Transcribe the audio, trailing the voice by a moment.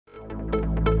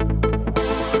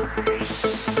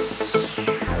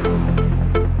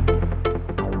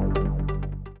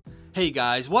Hey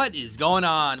guys, what is going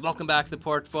on? Welcome back to the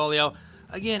portfolio.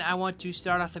 Again, I want to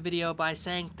start off the video by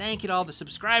saying thank you to all the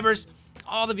subscribers,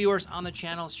 all the viewers on the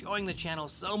channel, showing the channel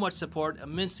so much support.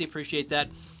 Immensely appreciate that.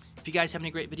 If you guys have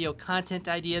any great video content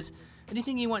ideas,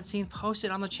 anything you want seen posted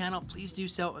on the channel, please do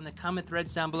so in the comment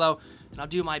threads down below, and I'll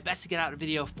do my best to get out a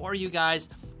video for you guys.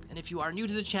 And if you are new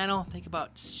to the channel, think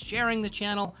about sharing the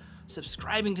channel,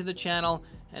 subscribing to the channel,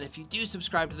 and if you do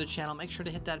subscribe to the channel, make sure to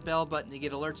hit that bell button to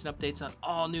get alerts and updates on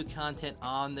all new content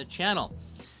on the channel.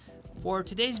 For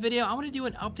today's video, I want to do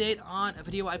an update on a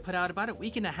video I put out about a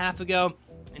week and a half ago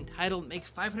entitled Make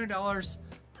 $500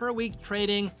 Per Week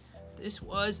Trading. This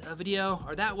was a video,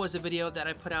 or that was a video that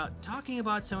I put out talking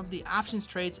about some of the options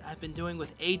trades I've been doing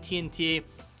with AT&T.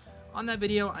 On that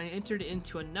video, I entered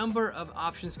into a number of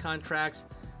options contracts.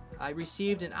 I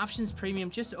received an options premium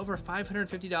just over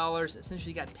 $550,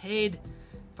 essentially got paid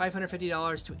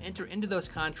 $550 to enter into those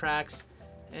contracts.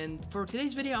 And for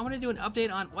today's video, I want to do an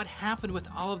update on what happened with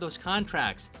all of those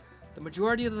contracts. The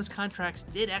majority of those contracts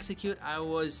did execute. I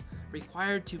was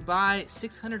required to buy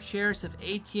 600 shares of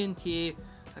AT&T.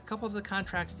 A couple of the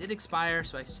contracts did expire,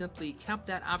 so I simply kept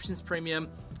that options premium.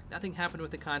 Nothing happened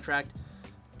with the contract.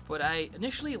 But I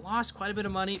initially lost quite a bit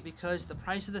of money because the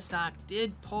price of the stock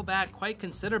did pull back quite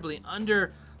considerably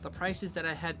under the prices that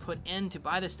I had put in to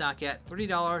buy the stock at,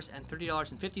 $30 and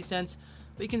 $30.50.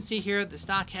 But you can see here the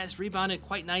stock has rebounded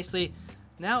quite nicely,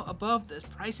 now above the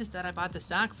prices that I bought the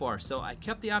stock for. So I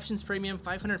kept the options premium,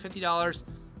 $550.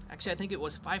 Actually, I think it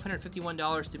was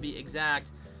 $551 to be exact.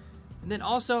 And then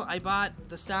also I bought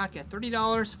the stock at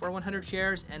 $30 for 100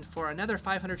 shares and for another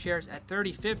 500 shares at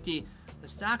 $30.50. The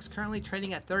stock's currently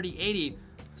trading at $30.80.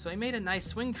 So I made a nice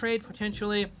swing trade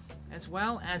potentially, as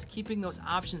well as keeping those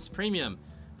options premium.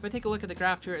 If I take a look at the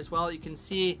graph here as well, you can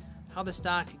see how the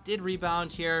stock did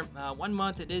rebound here. 1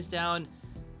 month it is down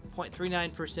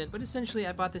 0.39%, but essentially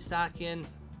I bought the stock in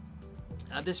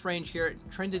this range here.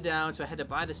 It trended down, so I had to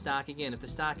buy the stock. Again, if the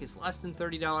stock is less than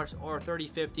 $30 or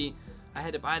 $30.50, I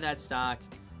had to buy that stock.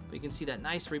 But you can see that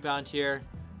nice rebound here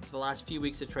for the last few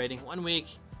weeks of trading. 1 week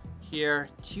here,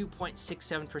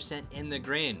 2.67% in the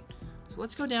green. So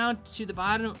let's go down to the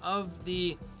bottom of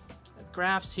the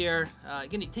graphs here.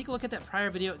 Again, you take a look at that prior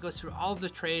video. It goes through all of the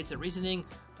trades, the reasoning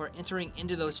for entering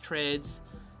into those trades.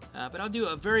 But I'll do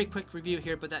a very quick review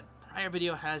here, but that prior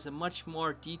video has a much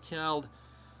more detailed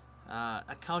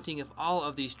accounting of all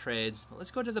of these trades. But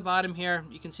let's go to the bottom here.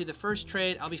 You can see the first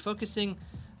trade. I'll be focusing,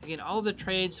 again, all of the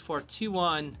trades for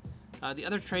 2-1. The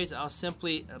other trades I'll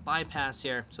simply bypass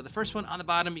here. So the first one on the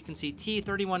bottom, you can see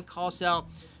T31 call sell,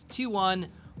 2-1,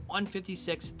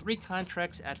 156, 3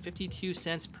 contracts at 52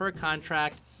 cents per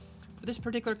contract. For this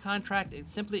particular contract, it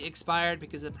simply expired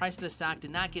because the price of the stock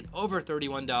did not get over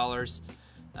 $31.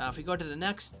 If we go to the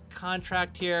next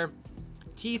contract here,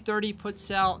 T30 put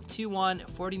sell, 2-1,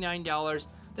 $49.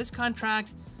 This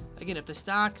contract, again, if the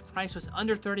stock price was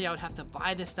under 30, I would have to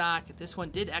buy the stock. This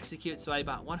one did execute, so I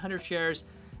bought 100 shares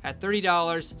at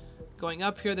 $30. Going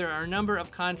up here, there are a number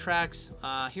of contracts.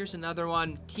 Here's another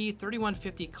one,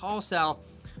 T3150 call sell.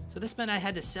 So this meant I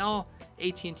had to sell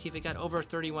AT&T if it got over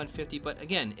 $31.50, but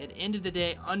again, it ended the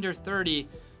day under 30,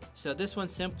 so this one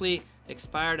simply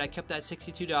expired. I kept that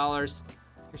 $62.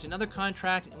 Here's another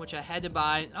contract in which I had to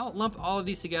buy. I'll lump all of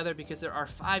these together because there are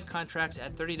 5 contracts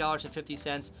at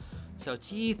 $30.50. So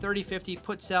T3050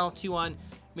 put sell 2-1,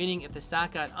 meaning if the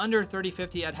stock got under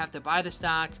 $30.50, I'd have to buy the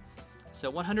stock. So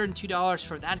 $102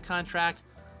 for that contract.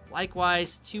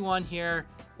 Likewise, 2-1 here,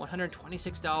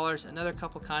 $126. Another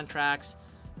couple contracts.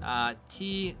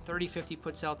 T3050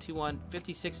 put sell 2-1,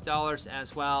 $56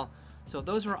 as well. So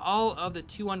those were all of the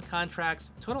 2-1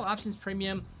 contracts. Total options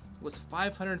premium was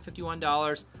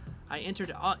 $551. I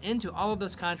entered into all of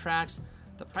those contracts.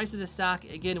 The price of the stock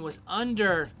again was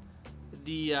under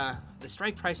the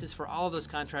strike prices for all of those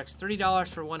contracts. $30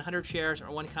 for 100 shares or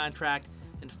 1 contract,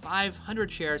 and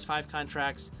 500 shares, 5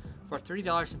 contracts for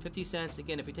 $30.50.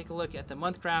 Again, if we take a look at the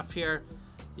month graph here,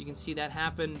 you can see that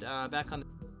happened back on the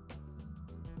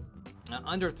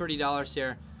under $30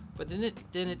 here, but then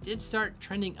it did start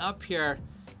trending up here,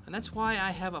 and that's why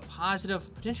I have a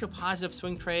potential positive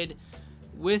swing trade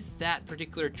with that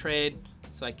particular trade.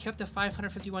 So I kept the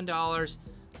 $551.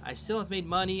 I still have made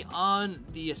money on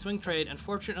the swing trade.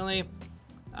 Unfortunately,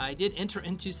 I did enter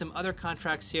into some other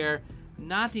contracts here,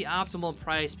 not the optimal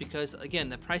price, because again,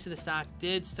 the price of the stock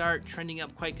did start trending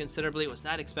up quite considerably. Was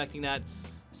not expecting that.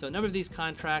 So a number of these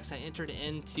contracts I entered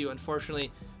into, unfortunately,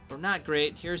 were not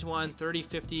great. Here's one,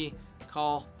 3050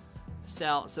 call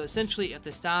sell. So essentially, if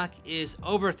the stock is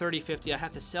over 30.50, I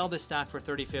have to sell this stock for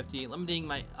 30.50, limiting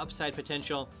my upside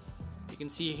potential. You can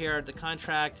see here the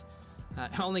contract I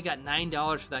only got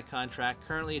 $9 for that contract.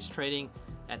 Currently it's trading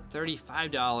at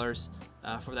 $35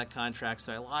 for that contract.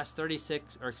 So I lost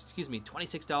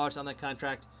 $26 on that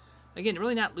contract. Again,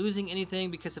 really not losing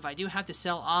anything, because if I do have to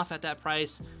sell off at that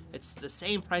price, it's the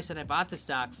same price that I bought the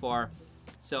stock for.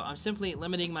 So I'm simply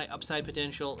limiting my upside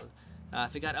potential.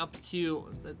 If it got up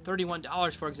to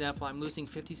 $31, for example, I'm losing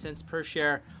 50 cents per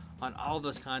share on all of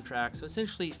those contracts. So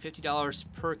essentially $50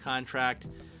 per contract.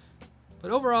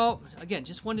 But overall, again,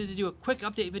 just wanted to do a quick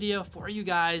update video for you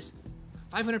guys.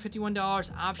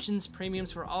 $551 options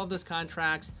premiums for all of those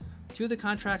contracts. 2 of the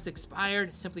contracts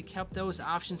expired, simply kept those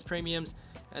options premiums.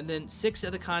 And then 6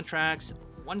 of the contracts,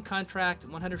 1 contract,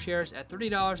 100 shares at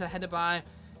 $30 I had to buy,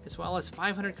 as well as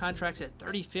 500 contracts at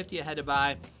 $30.50 I had to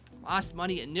buy. Lost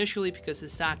money initially because the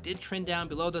stock did trend down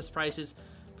below those prices,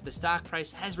 but the stock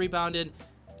price has rebounded,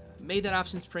 made that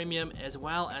options premium, as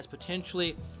well as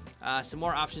potentially some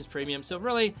more options premium. So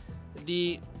really,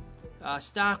 the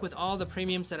stock with all the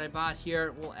premiums that I bought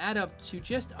here will add up to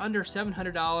just under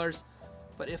 $700.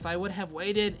 But if I would have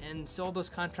waited and sold those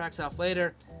contracts off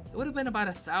later, it would have been about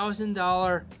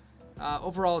 $1,000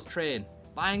 overall trade,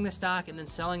 buying the stock and then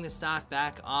selling the stock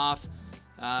back off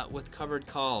with covered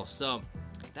calls. So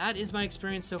that is my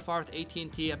experience so far with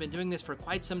AT&T. I've been doing this for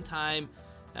quite some time.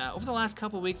 Over the last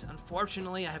couple weeks,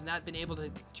 unfortunately, I have not been able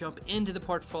to jump into the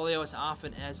portfolio as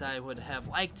often as I would have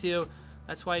liked to.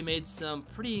 That's why I made some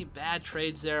pretty bad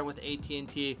trades there with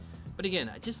AT&T. But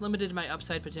again, I just limited my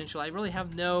upside potential. I really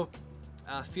have no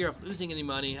fear of losing any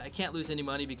money. I can't lose any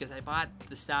money because I bought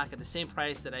the stock at the same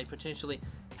price that I potentially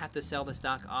have to sell the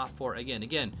stock off for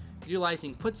again.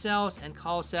 Utilizing put sells and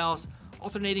call sells,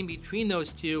 alternating between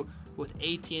those two with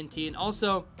AT&T. And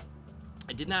also,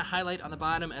 I did not highlight on the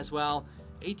bottom as well,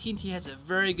 AT&T has a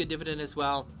very good dividend as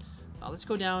well. Let's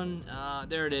go down,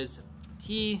 there it is.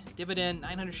 T dividend,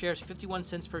 900 shares, 51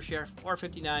 cents per share,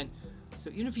 $4.59. So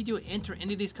even if you do enter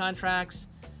into these contracts,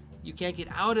 you can't get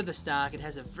out of the stock. It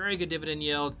has a very good dividend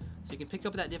yield, so you can pick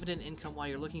up that dividend income while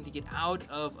you're looking to get out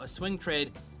of a swing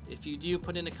trade. If you do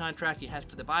put in a contract, you have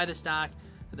to buy the stock.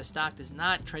 If the stock does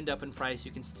not trend up in price,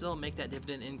 you can still make that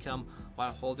dividend income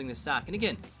while holding the stock. And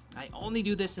again, I only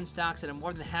do this in stocks that I'm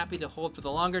more than happy to hold for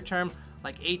the longer term,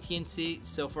 like AT&T.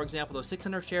 So for example, those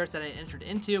 600 shares that I entered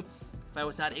into, if I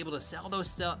was not able to sell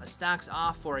those stocks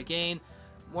off for a gain,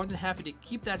 more than happy to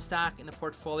keep that stock in the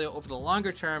portfolio over the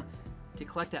longer term to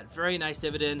collect that very nice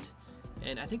dividend.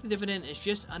 And I think the dividend is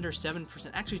just under 7%.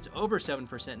 Actually, it's over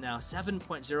 7% now,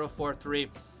 7.043.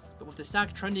 But with the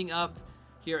stock trending up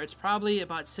here, it's probably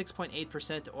about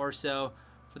 6.8% or so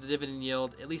for the dividend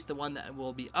yield, at least the one that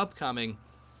will be upcoming.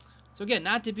 So again,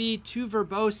 not to be too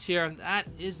verbose here, that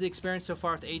is the experience so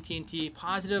far with AT&T.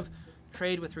 Positive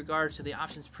trade with regards to the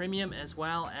options premium, as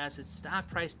well as its stock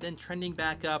price then trending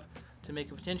back up to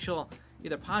make a potential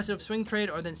either positive swing trade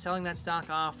or then selling that stock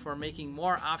off for making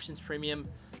more options premium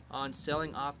on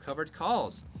selling off covered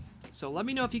calls. So let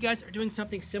me know if you guys are doing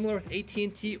something similar with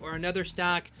AT&T or another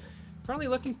stock. Currently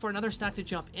looking for another stock to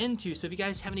jump into, so if you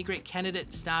guys have any great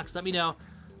candidate stocks, let me know.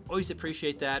 Always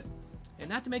appreciate that. And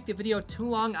not to make the video too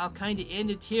long, I'll kind of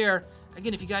end it here.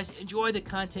 Again, if you guys enjoy the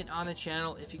content on the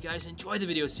channel, if you guys enjoy the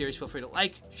video series, feel free to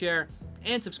like, share,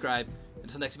 and subscribe.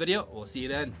 Until next video, we'll see you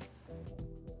then.